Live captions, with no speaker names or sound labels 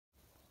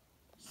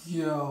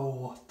Yo,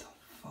 what the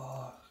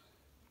fuck?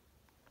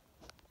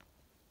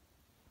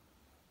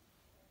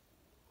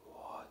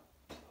 What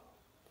the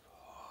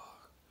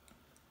fuck?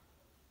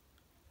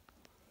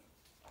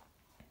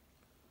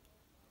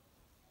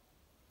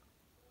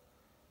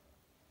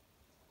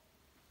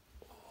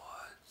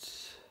 What?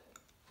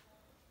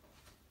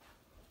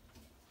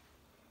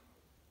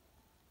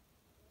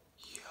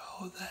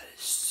 Yo, that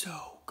is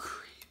so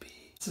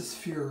creepy. This is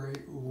Fury.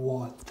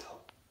 What the?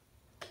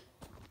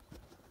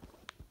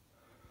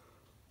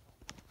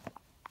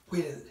 Wait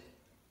a minute.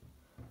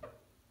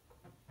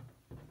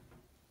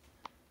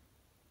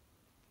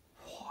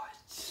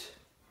 What?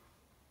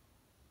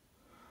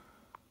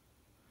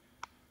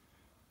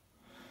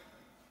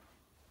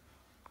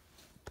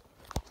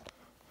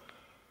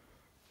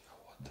 Yo,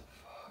 what the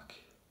fuck?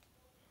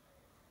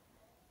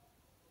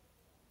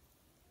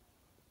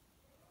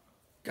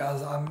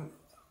 Guys, I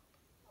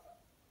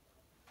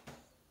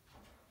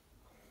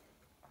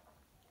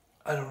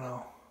don't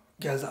know.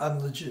 Guys, I'm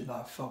legit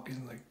not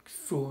fucking like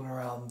fooling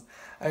around.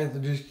 I had to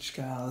just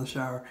get out of the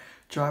shower,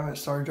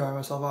 started drying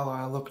myself out,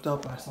 and I looked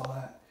up and I saw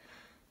that.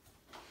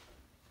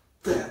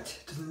 That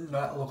does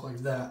not look like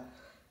that.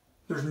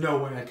 There's no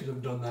way I could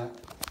have done that.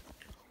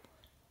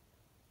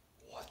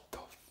 What the?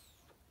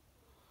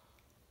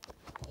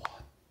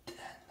 What in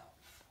the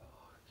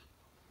fuck?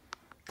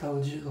 That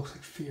legit looks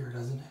like fear,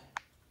 doesn't it?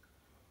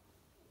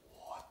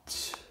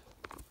 What?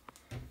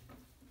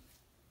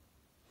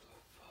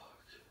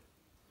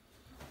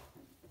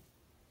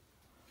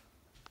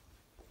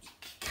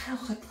 Kind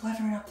of like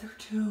lettering up there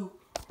too.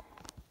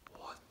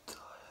 What the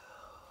hell?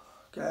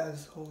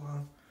 Guys, hold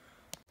on.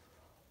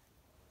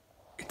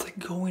 It's like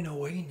going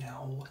away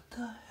now. What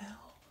the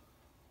hell?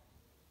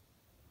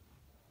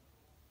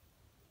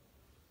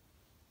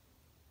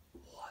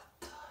 What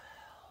the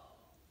hell?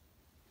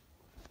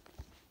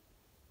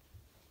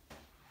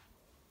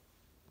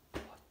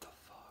 What the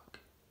fuck?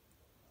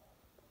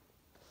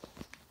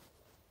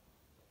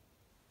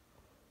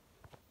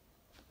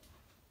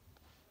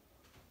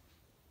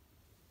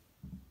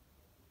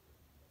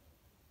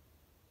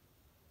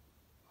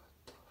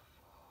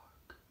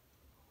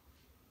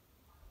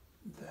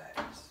 That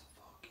is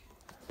fucking...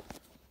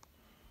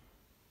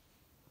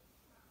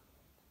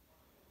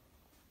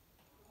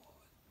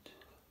 What?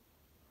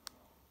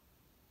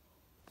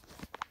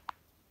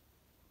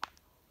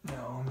 No,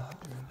 I'm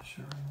not doing the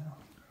show right now.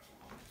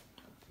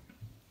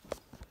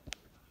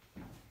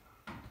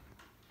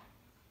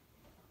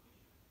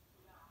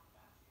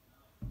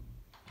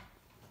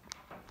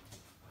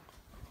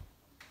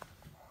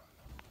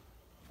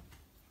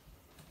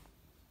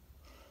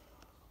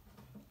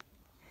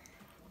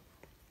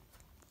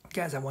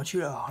 Guys, I want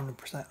you to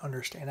 100%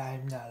 understand I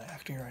am not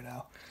acting right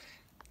now.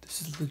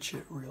 This is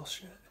legit real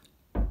shit.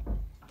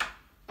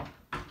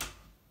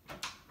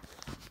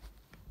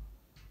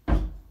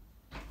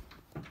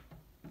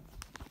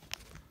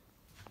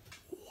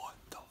 What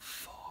the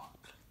fuck?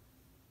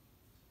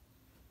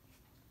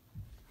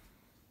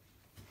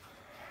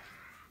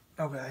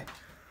 Okay.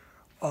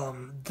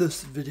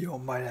 This video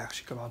might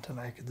actually come out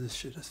tonight because this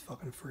shit is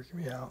fucking freaking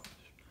me out.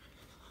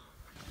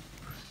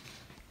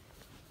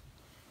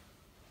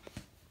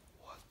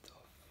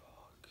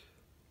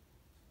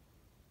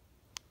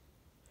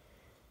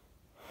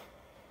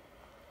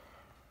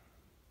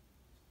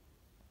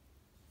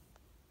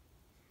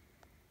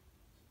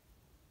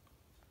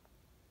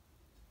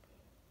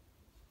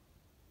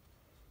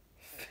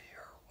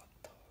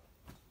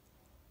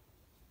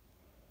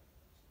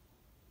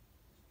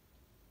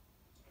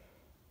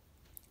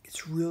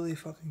 It's really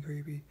fucking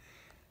creepy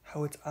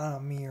how it's on a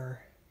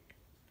mirror.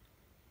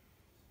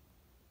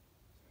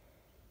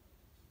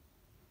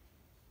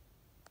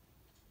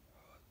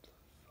 What the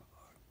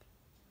fuck?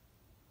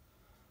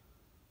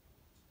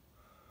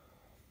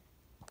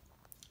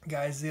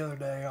 Guys, the other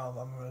day, I'm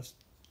gonna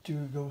do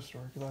a ghost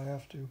story because I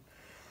have to.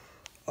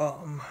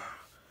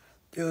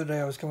 The other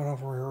day I was coming home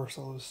from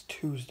rehearsal. It was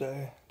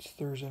Tuesday. It's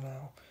Thursday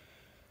now.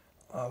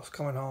 I was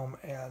coming home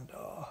and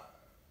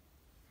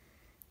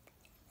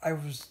I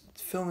was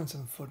filming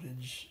some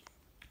footage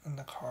in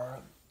the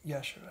car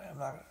yesterday.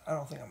 I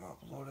don't think I'm gonna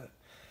upload it.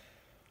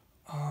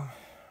 I don't know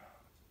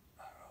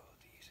what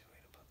the easy way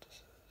to put this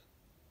is.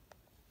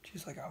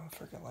 She's like, I'm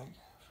freaking like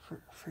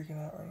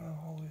freaking out right now.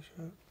 Holy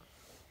shit.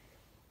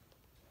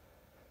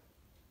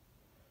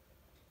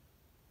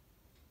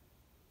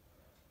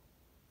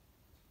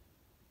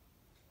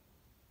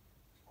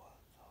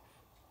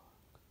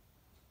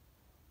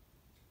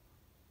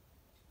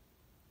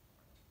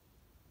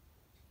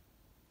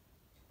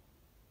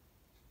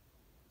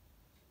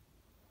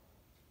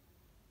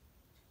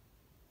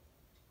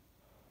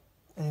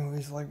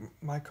 Anyways, like,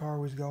 my car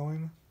was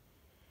going.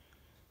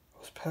 I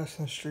was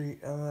passing the street,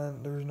 and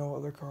then there was no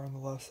other car on the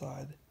left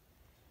side.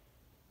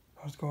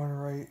 I was going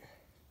right.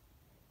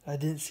 I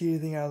didn't see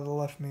anything out of the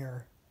left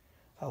mirror.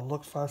 I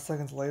looked 5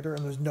 seconds later,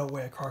 and there's no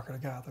way a car could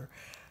have got there.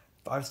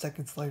 5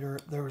 seconds later,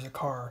 there was a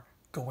car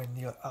going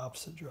the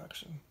opposite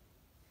direction.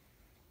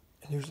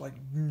 And there's, like,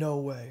 no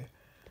way.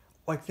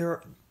 Like,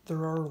 there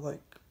are,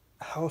 like,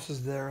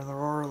 houses there, and there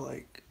are,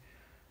 like,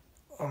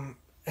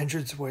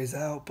 entrance ways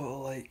out, but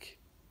like,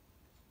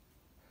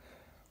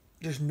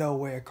 there's no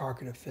way a car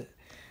could have fit.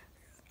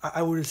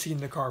 I would have seen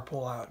the car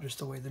pull out just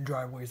the way the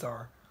driveways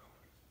are.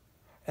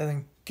 And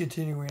then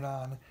continuing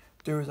on,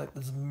 there was like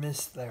this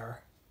mist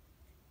there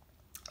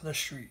on the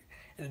street,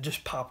 and it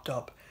just popped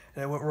up,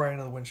 and it went right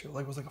into the windshield.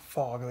 Like it was like a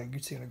fog, like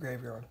you'd see in a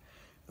graveyard.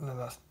 And then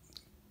the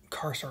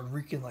car started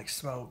reeking like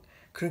smoke.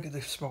 Couldn't get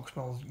the smoke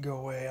smells to go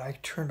away. I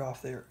turned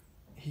off the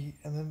heat,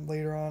 and then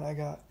later on, I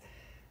got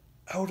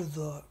out of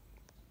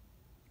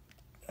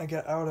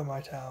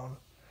my town,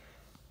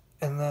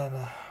 and then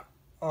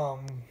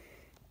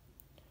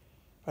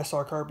I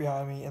saw a car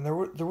behind me, and there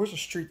was a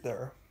street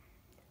there,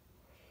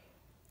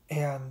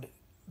 and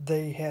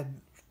they had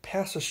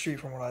passed the street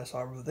from what I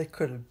saw, but they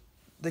could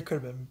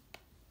have been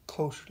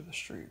closer to the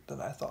street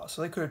than I thought,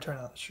 so they could have turned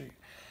out the street.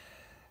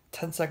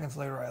 10 seconds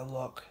later, I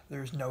look,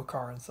 there's no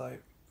car in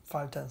sight.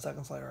 5-10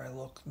 seconds later, I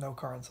look, no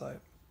car in sight.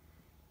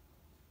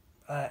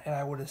 And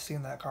I would have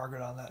seen that car go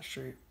down that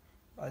street.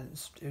 It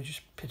was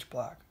just pitch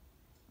black.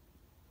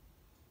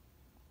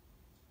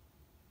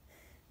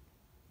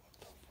 What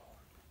the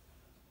fuck?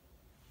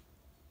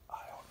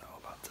 I don't know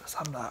about this.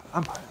 I'm probably not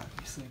going to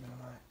be sleeping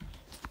tonight.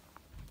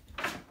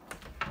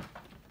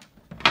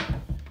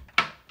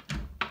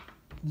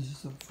 This is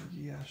some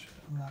freaky ass shit,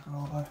 I'm not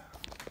going to lie.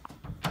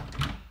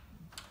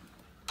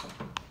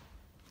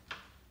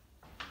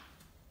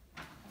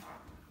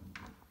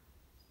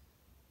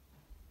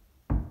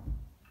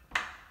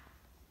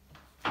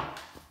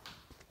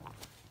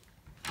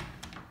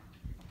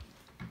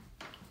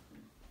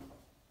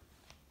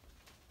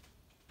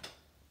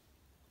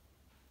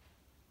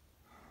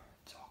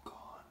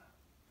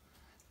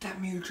 That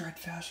meter dried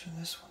faster than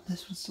this one.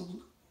 This one's still...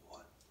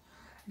 What?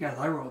 Guys,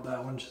 I rolled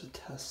that one just to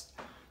test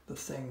the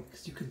thing,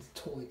 because you can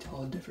totally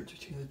tell the difference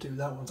between the two.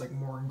 That one's like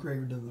more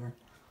engraved in there.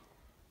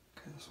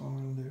 Okay, that's what I'm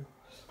going to do.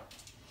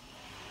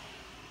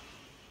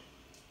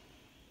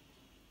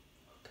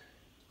 Okay,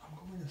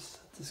 I'm going to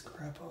set this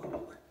crap up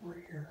like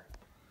right here.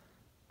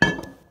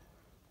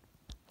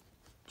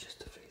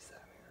 Just to face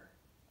that mirror.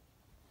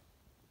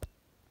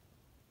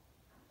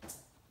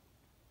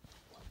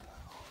 What the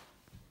hell?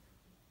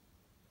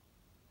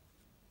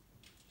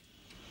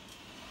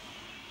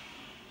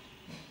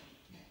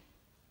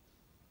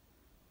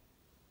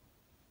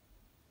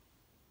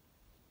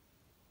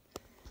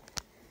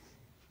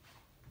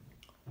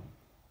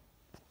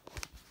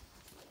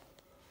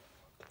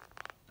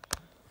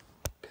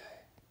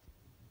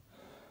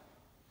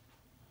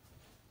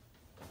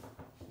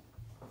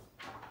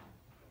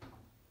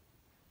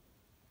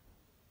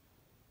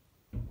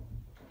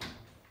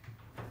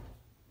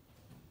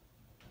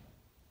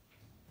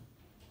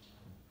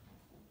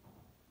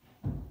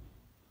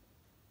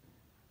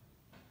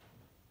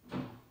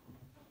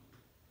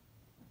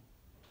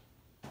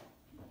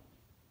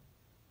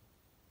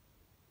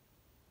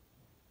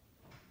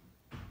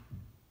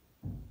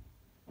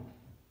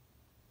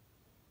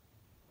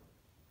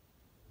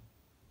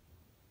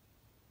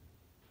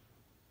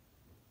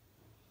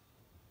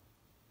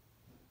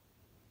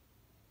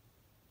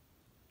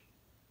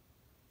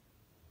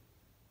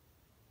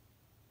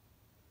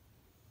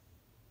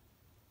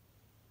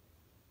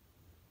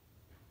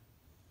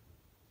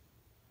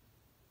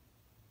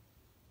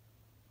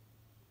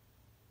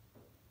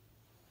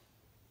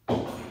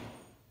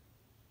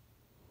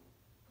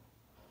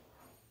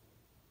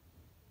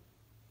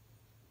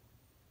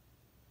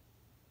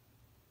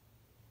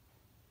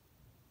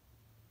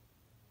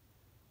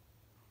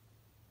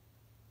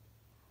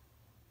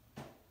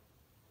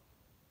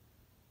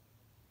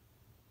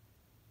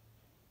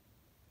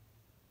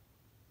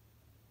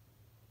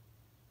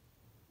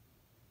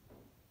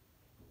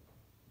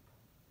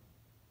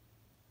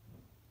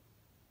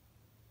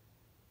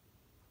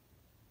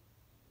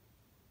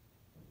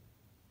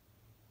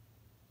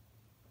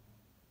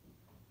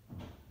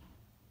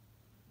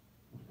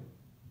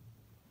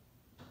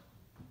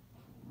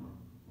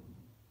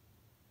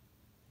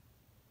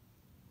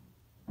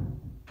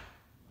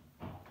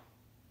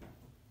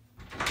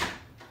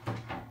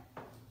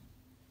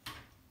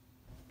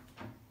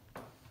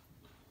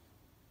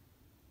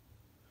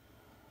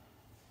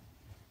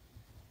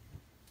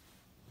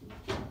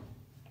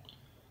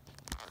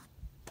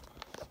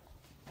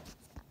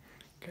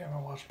 Okay, I'm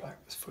gonna watch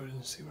back this footage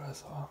and see what I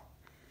saw.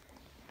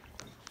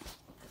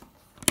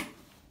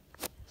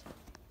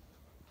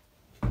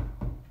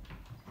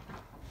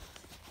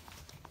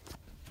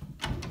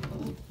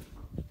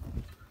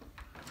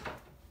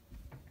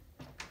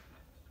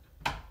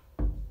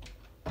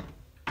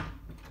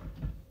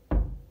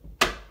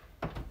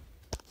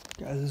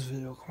 Guys, this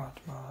video will come out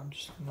tomorrow. I'm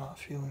just not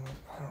feeling like,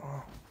 I don't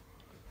know.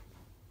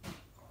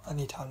 I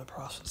need time to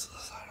process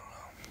this, I don't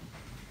know.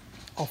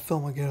 I'll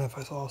film again if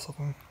I saw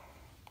something.